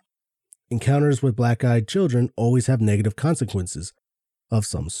case, encounters with black-eyed children always have negative consequences of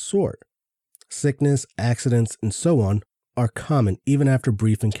some sort. Sickness, accidents, and so on are common even after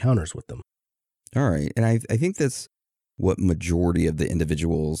brief encounters with them. All right. And I think that's what majority of the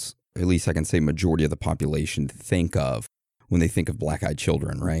individuals, at least I can say majority of the population, think of when they think of black-eyed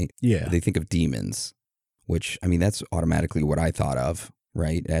children, right? Yeah. They think of demons, which, I mean, that's automatically what I thought of,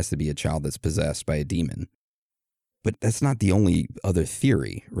 right? It has to be a child that's possessed by a demon. But that's not the only other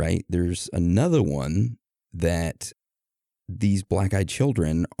theory, right? There's another one that these black-eyed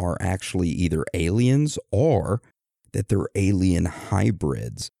children are actually either aliens or that they're alien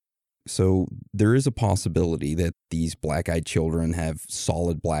hybrids. So there is a possibility that these black-eyed children have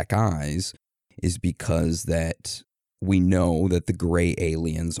solid black eyes is because that we know that the gray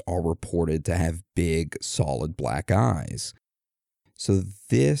aliens are reported to have big, solid black eyes. So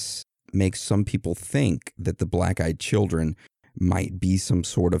this makes some people think that the black-eyed children might be some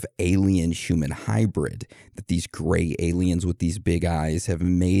sort of alien-human hybrid, that these gray aliens with these big eyes have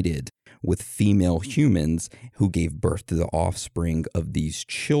mated with female humans who gave birth to the offspring of these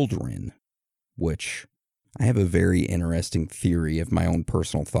children, which I have a very interesting theory of my own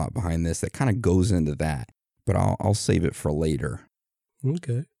personal thought behind this that kind of goes into that, but I'll save it for later.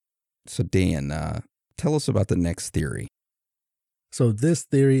 Okay. So Dan, tell us about the next theory. So this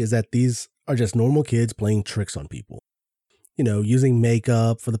theory is that these are just normal kids playing tricks on people. Using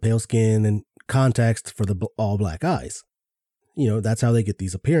makeup for the pale skin and contacts for the all black eyes. That's how they get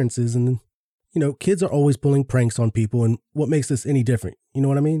these appearances. And, kids are always pulling pranks on people. And what makes this any different? You know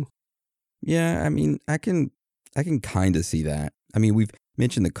what I mean? Yeah, I mean, I can kind of see that. I mean, we've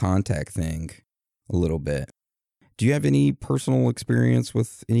mentioned the contact thing a little bit. Do you have any personal experience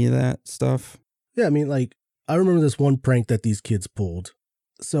with any of that stuff? Yeah, I mean, I remember this one prank that these kids pulled.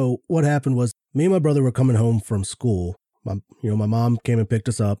 So what happened was me and my brother were coming home from school. My mom came and picked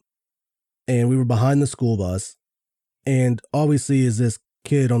us up, and we were behind the school bus. And all we see is this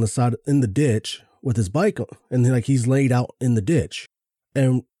kid on the side in the ditch with his bike, and he's laid out in the ditch.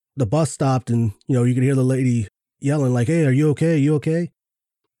 And the bus stopped and, you could hear the lady yelling like, "Hey, are you okay? You okay?"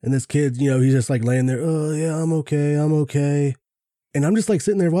 And this kid, he's just like laying there. "Oh, yeah, I'm okay. I'm okay." And I'm just like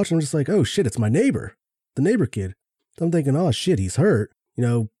sitting there watching. I'm just like, "Oh shit, it's my neighbor, the neighbor kid." So I'm thinking, "Oh shit, he's hurt.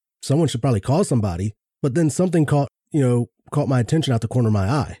 Someone should probably call somebody." But then something caught my attention out the corner of my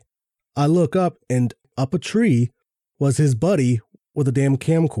eye. I look up, and up a tree was his buddy with a damn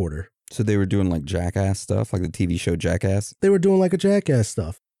camcorder. So they were doing like Jackass stuff, like the TV show Jackass? They were doing like a Jackass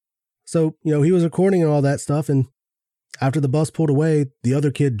stuff. So, he was recording and all that stuff. And after the bus pulled away, the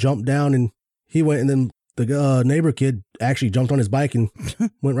other kid jumped down and he went, and then the neighbor kid actually jumped on his bike and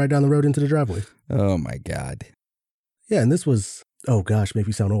went right down the road into the driveway. Oh my God. Yeah. And this was, oh gosh, make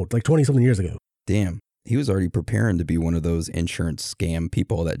me sound old, like 20 something years ago. Damn. He was already preparing to be one of those insurance scam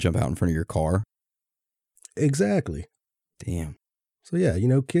people that jump out in front of your car. Exactly. Damn. So yeah,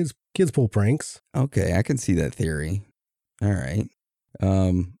 kids pull pranks. Okay, I can see that theory. All right.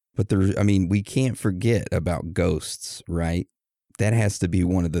 But we can't forget about ghosts, right? That has to be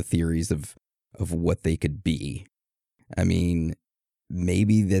one of the theories of what they could be. I mean,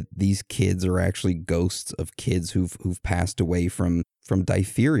 maybe that these kids are actually ghosts of kids who've passed away from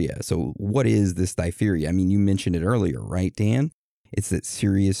diphtheria. So what is this diphtheria? I mean, you mentioned it earlier, right, Dan? It's that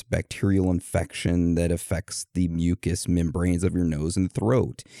serious bacterial infection that affects the mucous membranes of your nose and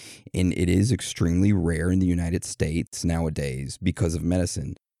throat. And it is extremely rare in the United States nowadays because of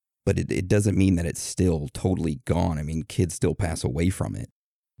medicine. But it doesn't mean that it's still totally gone. I mean, kids still pass away from it.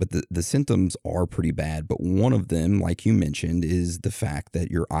 But the symptoms are pretty bad. But one of them, like you mentioned, is the fact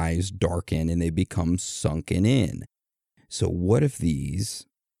that your eyes darken and they become sunken in. So what if these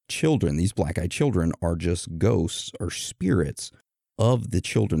children, these black-eyed children, are just ghosts or spirits of the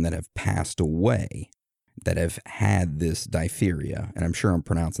children that have passed away, that have had this diphtheria? And I'm sure I'm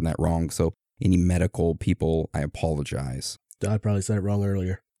pronouncing that wrong. So any medical people, I apologize. I probably said it wrong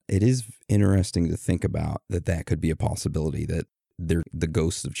earlier. It is interesting to think about that could be a possibility, that they're the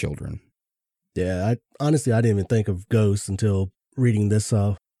ghosts of children. Yeah, I didn't even think of ghosts until reading this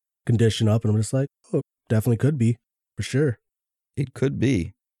condition up, and I'm just like, oh, definitely could be, for sure. It could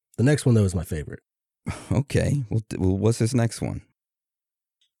be. The next one, though, is my favorite. Okay, well, what's this next one?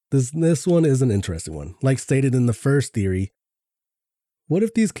 This one is an interesting one. Like stated in the first theory, what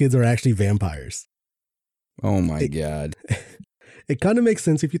if these kids are actually vampires? Oh my God. It kind of makes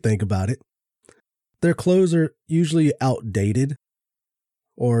sense if you think about it. Their clothes are usually outdated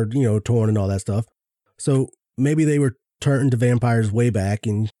or, torn and all that stuff. So maybe they were turned to vampires way back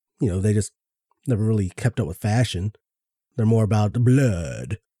and, they just never really kept up with fashion. They're more about the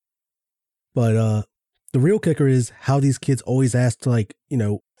blood. But the real kicker is how these kids always ask to,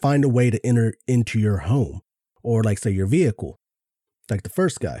 find a way to enter into your home or, say, your vehicle. Like the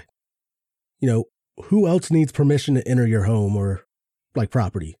first guy. Who else needs permission to enter your home or,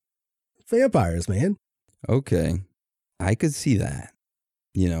 property? Vampires, man. Okay. I could see that.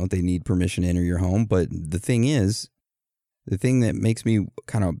 They need permission to enter your home. But the thing that makes me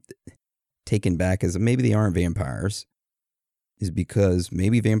kind of taken back is maybe they aren't vampires, is because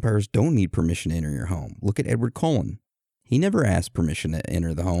maybe vampires don't need permission to enter your home. Look at Edward Cullen. He never asked permission to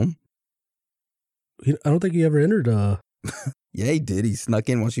enter the home. I don't think he ever entered. Yeah, he did. He snuck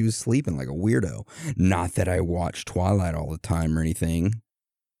in while she was sleeping like a weirdo. Not that I watch Twilight all the time or anything.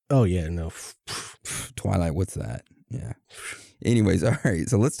 Oh, yeah, no. Twilight, what's that? Yeah. Anyways, all right.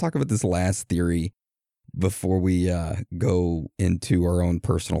 So let's talk about this last theory before we go into our own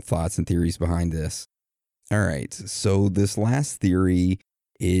personal thoughts and theories behind this. All right. So this last theory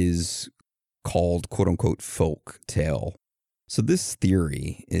is called, quote unquote, folk tale. So this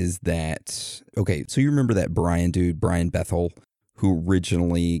theory is that, okay, so you remember that Brian Bethel, who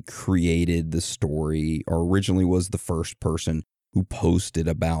originally created the story, or originally was the first person who posted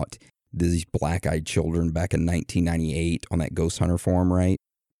about these black-eyed children back in 1998 on that Ghost Hunter forum, right?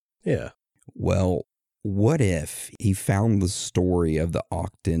 Yeah. Well, what if he found the story of the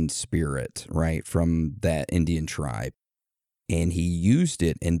Octon spirit, right, from that Indian tribe, and he used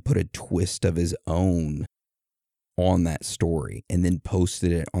it and put a twist of his own on that story and then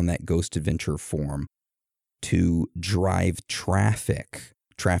posted it on that Ghost Adventure forum to drive traffic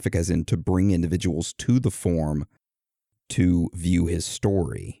as in to bring individuals to the forum to view his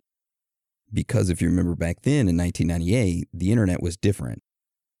story. Because if you remember back then in 1998, the internet was different.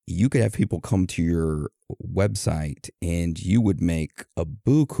 You could have people come to your website and you would make a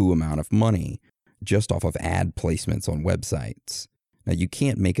buku amount of money just off of ad placements on websites. Now, you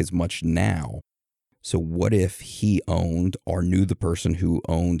can't make as much now. So what if he owned or knew the person who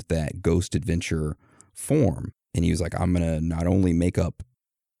owned that Ghost Adventure forum? And he was like, I'm going to not only make up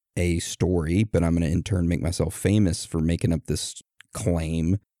a story, but I'm going to in turn make myself famous for making up this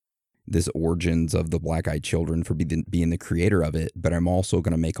claim this origins of the Black-Eyed Children for being the creator of it, but I'm also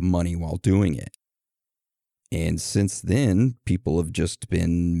going to make money while doing it. And since then, people have just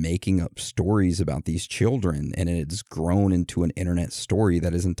been making up stories about these children, and it's grown into an internet story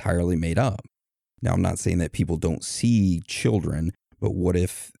that is entirely made up. Now, I'm not saying that people don't see children, but what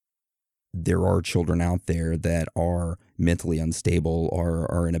if there are children out there that are mentally unstable or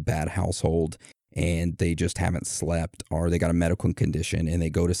are in a bad household and they just haven't slept, or they got a medical condition and they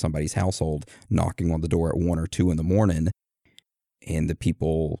go to somebody's household knocking on the door at 1 or 2 in the morning, and the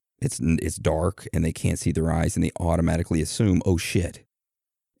people, it's dark and they can't see their eyes, and they automatically assume, oh shit,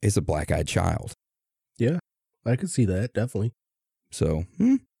 it's a black-eyed child. Yeah, I could see that, definitely. So,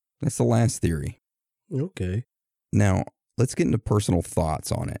 that's the last theory. Okay. Now, let's get into personal thoughts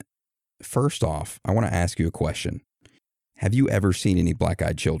on it. First off, I want to ask you a question. Have you ever seen any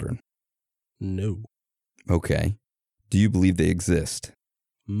black-eyed children? No. Okay. Do you believe they exist?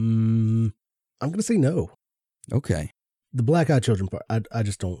 I'm going to say no. Okay. The black-eyed children part, I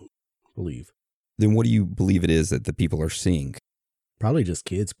just don't believe. Then what do you believe it is that the people are seeing? Probably just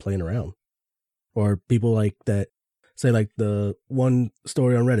kids playing around. Or people like that, say like the one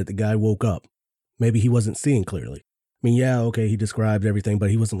story on Reddit, the guy woke up. Maybe he wasn't seeing clearly. I mean, yeah, okay, he described everything, but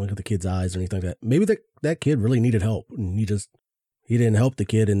he wasn't looking at the kid's eyes or anything like that. Maybe that kid really needed help, and he didn't help the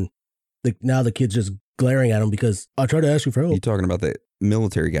kid, and now the kid's just glaring at him because I tried to ask you for help. You're talking about the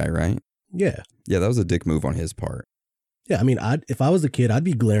military guy, right? Yeah. Yeah, that was a dick move on his part. Yeah, I mean, if I was the kid, I'd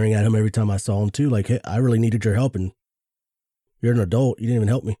be glaring at him every time I saw him too. Like, hey, I really needed your help, and you're an adult. You didn't even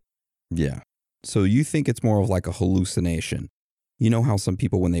help me. Yeah. So you think it's more of like a hallucination. You know how some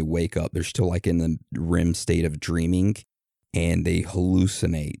people, when they wake up, they're still like in the REM state of dreaming, and they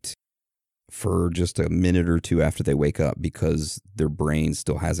hallucinate for just a minute or two after they wake up because their brain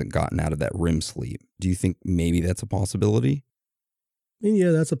still hasn't gotten out of that REM sleep. Do you think maybe that's a possibility? I mean, yeah,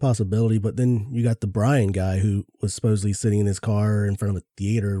 that's a possibility. But then you got the Brian guy who was supposedly sitting in his car in front of a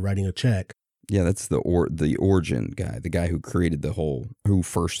theater writing a check. Yeah, that's the origin guy, the guy who created who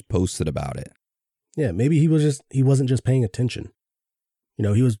first posted about it. Yeah, maybe he wasn't just paying attention. You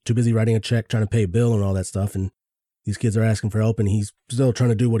know, he was too busy writing a check, trying to pay a bill and all that stuff. And these kids are asking for help, and he's still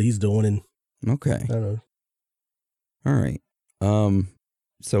trying to do what he's doing. And okay. I don't know. All right.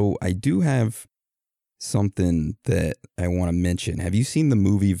 So I do have something that I want to mention. Have you seen the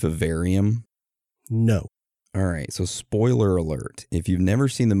movie Vivarium? No. All right. So spoiler alert. If you've never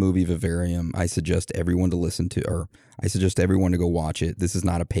seen the movie Vivarium, I suggest everyone to go watch it. This is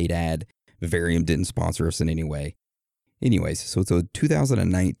not a paid ad. Vivarium didn't sponsor us in any way. Anyways, so it's a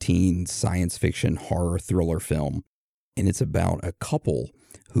 2019 science fiction horror thriller film, and it's about a couple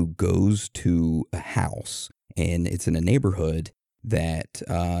who goes to a house, and it's in a neighborhood that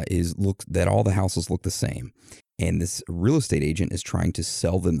that all the houses look the same, and this real estate agent is trying to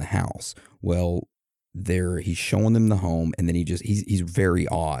sell them the house. Well, he's showing them the home, and then he's very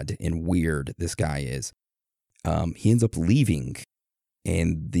odd and weird. This guy is. He ends up leaving.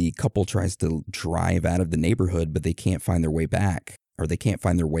 And the couple tries to drive out of the neighborhood, but they can't find their way back, or they can't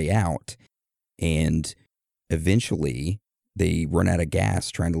find their way out. And eventually they run out of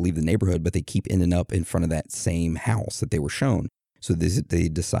gas trying to leave the neighborhood, but they keep ending up in front of that same house that they were shown. So they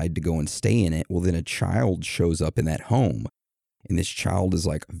decide to go and stay in it. Well, then a child shows up in that home, and this child is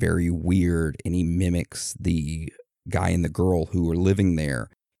like very weird, and he mimics the guy and the girl who are living there.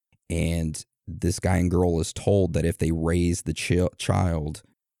 And this guy and girl is told that if they raise the child,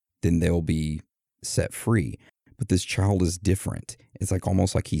 then they'll be set free. But this child is different. It's like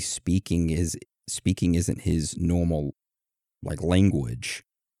almost like he's speaking isn't his normal like language.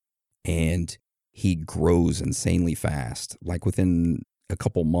 And he grows insanely fast. Like within a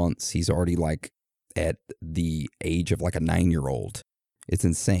couple months, he's already like at the age of like a 9-year-old. It's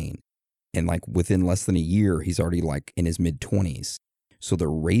insane. And like within less than a year, he's already like in his mid-20s. So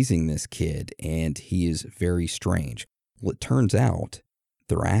they're raising this kid, and he is very strange. Well, it turns out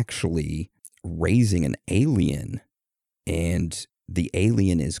they're actually raising an alien, and the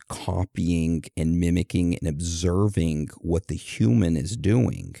alien is copying and mimicking and observing what the human is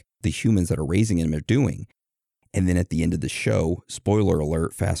doing. The humans that are raising him are doing. And then at the end of the show, spoiler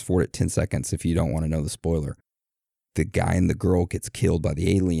alert, fast forward at 10 seconds if you don't want to know the spoiler. The guy and the girl gets killed by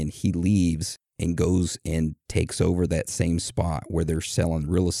the alien. He leaves and goes and takes over that same spot where they're selling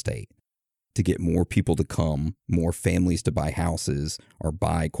real estate to get more people to come, more families to buy houses, or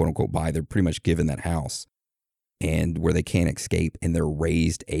buy, quote unquote, buy. They're pretty much given that house, and where they can't escape. And they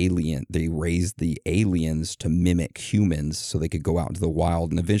raised the aliens to mimic humans so they could go out into the wild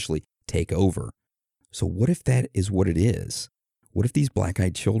and eventually take over. So what if that is what it is? What if these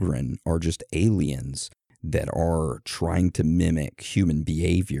black-eyed children are just aliens that are trying to mimic human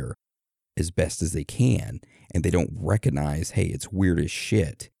behavior as best as they can, and they don't recognize, hey, it's weird as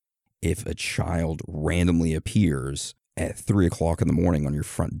shit if a child randomly appears at 3 o'clock in the morning on your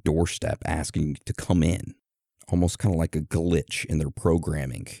front doorstep asking you to come in. Almost kind of like a glitch in their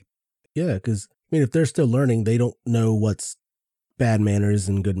programming. Yeah, because, I mean, if they're still learning, they don't know what's bad manners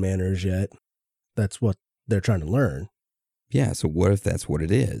and good manners yet. That's what they're trying to learn. Yeah, so what if that's what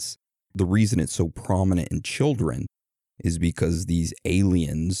it is? The reason it's so prominent in children is because these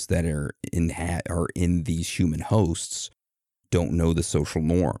aliens that are in these human hosts don't know the social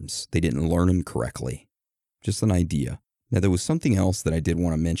norms. They didn't learn them correctly. Just an idea. Now, there was something else that I did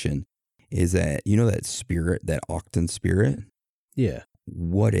want to mention is that, you know, that spirit, that Octan spirit? Yeah.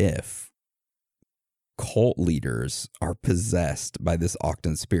 What if cult leaders are possessed by this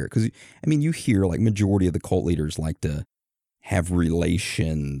Octan spirit? Because, I mean, you hear like majority of the cult leaders like to have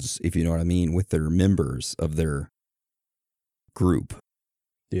relations, if you know what I mean, with their members of their group.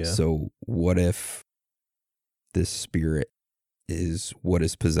 Yeah. So what if this spirit is what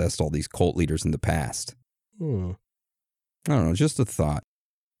has possessed all these cult leaders in the past? I don't know, just a thought.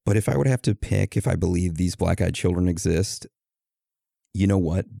 But if I would have to pick if I believe these black-eyed children exist, you know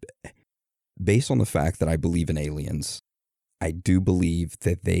what? Based on the fact that I believe in aliens, I do believe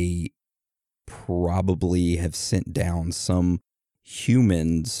that they probably have sent down some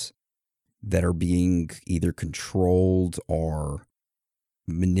humans that are being either controlled or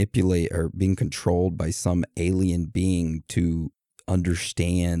being controlled by some alien being to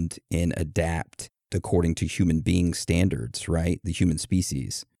understand and adapt according to human being standards, right? The human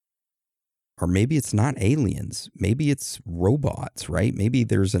species. Or maybe it's not aliens. Maybe it's robots, right? Maybe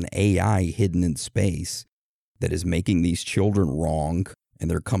there's an AI hidden in space that is making these children wrong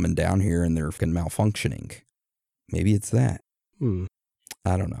and they're coming down here and they're malfunctioning. Maybe it's that.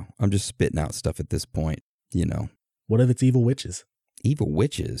 I don't know. I'm just spitting out stuff at this point, you know. What if it's evil witches? Evil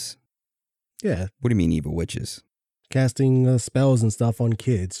witches? Yeah. What do you mean evil witches? Casting spells and stuff on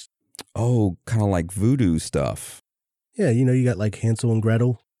kids. Oh, kind of like voodoo stuff. Yeah, you know, you got like Hansel and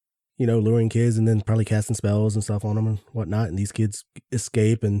Gretel, you know, luring kids and then probably casting spells and stuff on them and whatnot. And these kids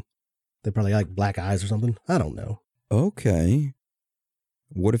escape and they're probably like black eyes or something. I don't know. Okay.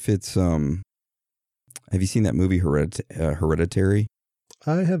 What if it's, have you seen that movie Hereditary?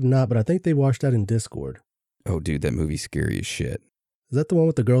 I have not, but I think they watched that in Discord. Oh, dude, that movie's scary as shit. Is that the one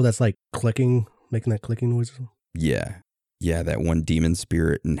with the girl that's like clicking, making that clicking noise? Yeah. Yeah, that one demon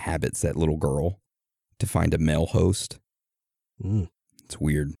spirit inhabits that little girl to find a male host. It's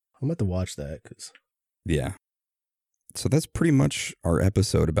weird. I'm about to watch that because... Yeah. So that's pretty much our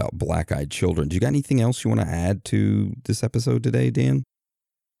episode about black-eyed children. Do you got anything else you want to add to this episode today, Dan?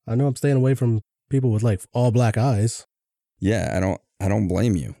 I know I'm staying away from people with like all black eyes. Yeah, I don't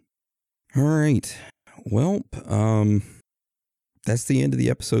blame you. All right. Well, that's the end of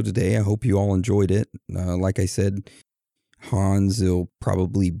the episode today. I hope you all enjoyed it. Like I said, Hans will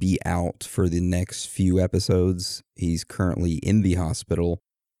probably be out for the next few episodes. He's currently in the hospital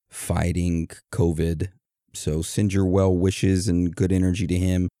fighting COVID. So send your well wishes and good energy to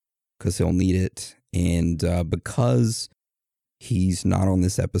him because he'll need it. And because he's not on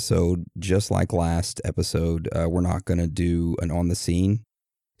this episode, just like last episode, we're not going to do an On the Scene.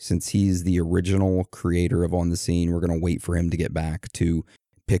 Since he's the original creator of On the Scene, we're going to wait for him to get back to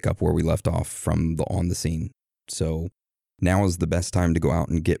pick up where we left off from the On the Scene. So now is the best time to go out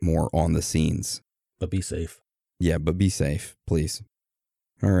and get more On the Scenes. But be safe. Yeah, but be safe, please.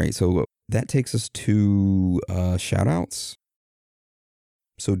 All right, so that takes us to shout outs.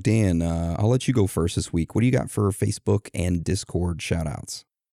 So Dan, I'll let you go first this week. What do you got for Facebook and Discord shout outs?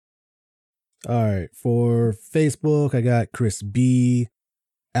 All right, for Facebook, I got Chris B.,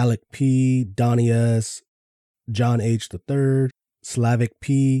 Alec P., Donnie S., John H. III, Slavic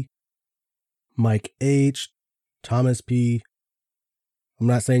P., Mike H., Thomas P. I'm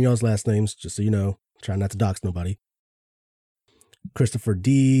not saying y'all's last names, just so you know. Try not to dox nobody. Christopher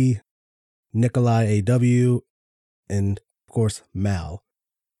D., Nikolai A.W., and, of course, Mal.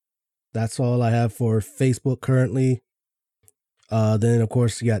 That's all I have for Facebook currently. Then, of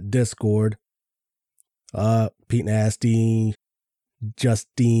course, you got Discord. Pete Nasty,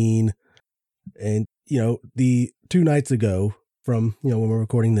 Justine, and, you know, the 2 nights ago from, you know, when we're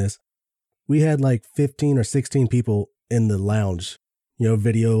recording this, we had like 15 or 16 people in the lounge, you know,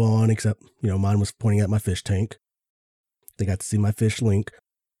 video on, except, you know, mine was pointing at my fish tank. They got to see my fish link.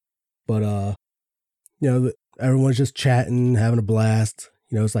 But, you know, everyone's just chatting, having a blast.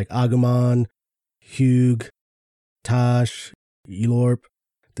 You know, it's like Agumon, Hugh, Tosh, Elorp,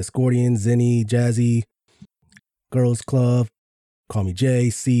 Discordian, Zenny, Jazzy, Girls Club, Call Me Jay,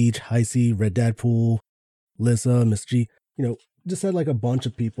 Siege, Heisey, Red Dadpool, Lissa, Miss G. You know, just had like a bunch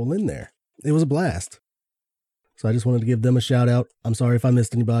of people in there. it was a blast. So I just wanted to give them a shout out. I'm sorry if I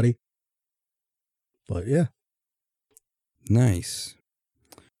missed anybody. But yeah. Nice.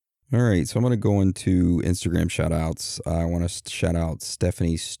 All right, so I'm going to go into Instagram shout outs. I want to shout out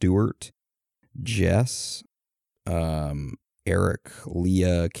Stephanie Stewart, Jess, Eric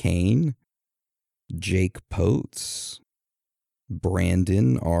Leah Kane, Jake Potes,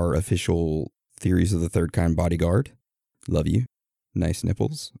 Brandon, our official Theories of the Third Kind bodyguard. Love you. Nice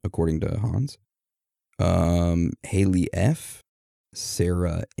nipples, according to Hans. Haley F,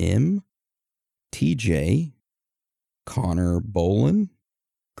 Sarah M, TJ, Connor Bolin,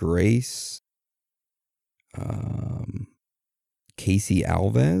 Grace, Casey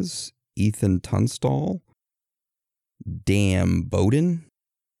Alves, Ethan Tunstall, Dam Bowden,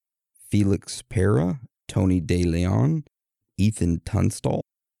 Felix Pera, Tony De Leon, Ethan Tunstall,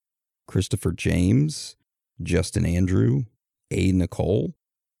 Christopher James, Justin Andrew, A. Nicole,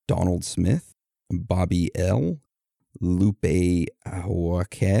 Donald Smith, Bobby L., Lupe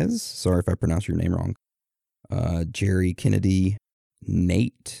Joaquez, sorry if I pronounced your name wrong, Jerry Kennedy,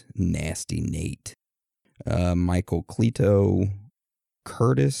 Nate, Nasty Nate, Michael Cleto,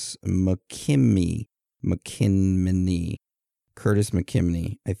 Curtis McKimney, Curtis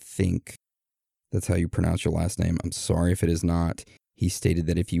McKimney, I think that's how you pronounce your last name. I'm sorry if it is not. He stated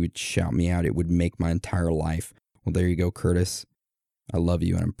that if you would shout me out, it would make my entire life. Well, there you go, Curtis. I love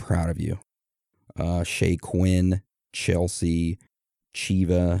you and I'm proud of you. Shay Quinn, Chelsea,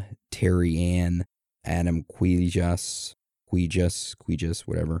 Chiva, Terry Ann, Adam Quijas,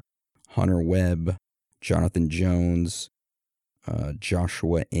 whatever, Hunter Webb, Jonathan Jones,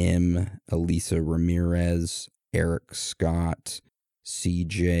 Joshua M., Elisa Ramirez, Eric Scott,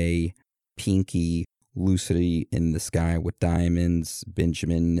 CJ, Pinky, Lucidity in the Sky with Diamonds,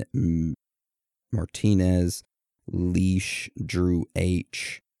 Benjamin Martinez, Leash, Drew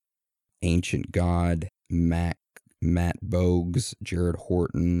H., Ancient God, Matt Bogues, Jared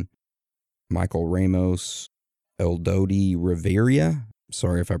Horton, Michael Ramos, Eldodi Riveria,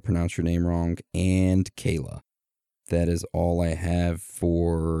 sorry if I pronounced your name wrong, and Kayla. That is all I have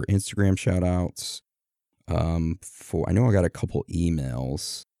for Instagram shout-outs. I know I got a couple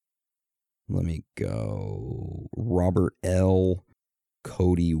emails. Let me go. Robert L.,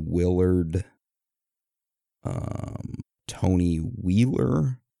 Cody Willard, Tony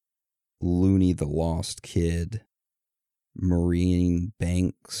Wheeler, Looney the Lost Kid, Maureen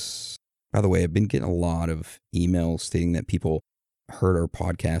Banks. By the way, I've been getting a lot of emails stating that people heard our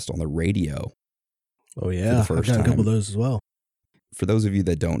podcast on the radio. Oh, yeah. I've gotten a couple of those as well. For those of you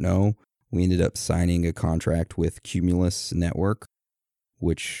that don't know, we ended up signing a contract with Cumulus Network,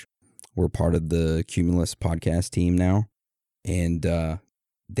 which we're part of the Cumulus podcast team now. And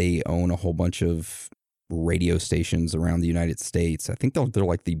they own a whole bunch of radio stations around the United States. I think they're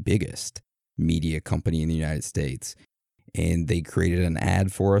like the biggest media company in the United States. And they created an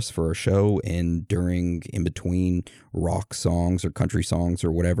ad for us for our show. And in between rock songs or country songs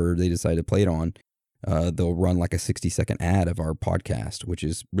or whatever they decide to play it on, they'll run like a 60-second ad of our podcast, which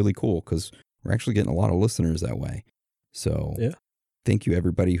is really cool because we're actually getting a lot of listeners that way. So yeah. Thank you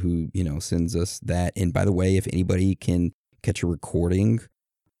everybody who, sends us that. And by the way, if anybody can catch a recording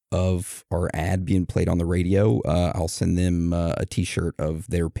of our ad being played on the radio, I'll send them a t-shirt of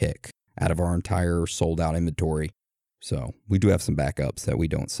their pick out of our entire sold out inventory. So we do have some backups that we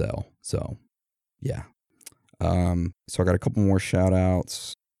don't sell. So yeah. So I got a couple more shout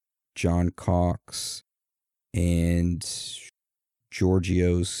outs. John Cox and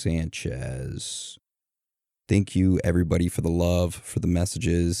Giorgio Sanchez. Thank you everybody for the love, for the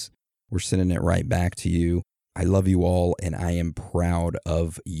messages. We're sending it right back to you. I love you all, and I am proud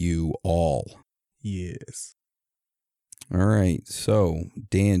of you all. Yes. All right. So,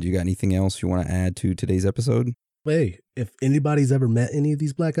 Dan, do you got anything else you want to add to today's episode? Hey, if anybody's ever met any of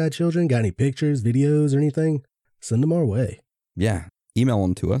these black-eyed children, got any pictures, videos, or anything, send them our way. Yeah. Email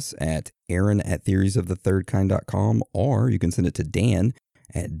them to us at aaron@theoriesofthethirdkind.com, or you can send it to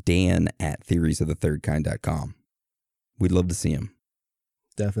dan@theoriesofthethirdkind.com. We'd love to see him.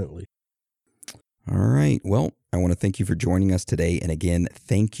 Definitely. All right. Well, I want to thank you for joining us today. And again,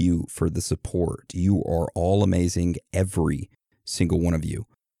 thank you for the support. You are all amazing, every single one of you.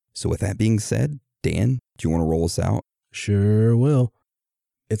 So with that being said, Dan, do you want to roll us out? Sure will.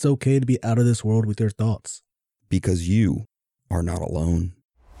 It's okay to be out of this world with your thoughts. Because you are not alone.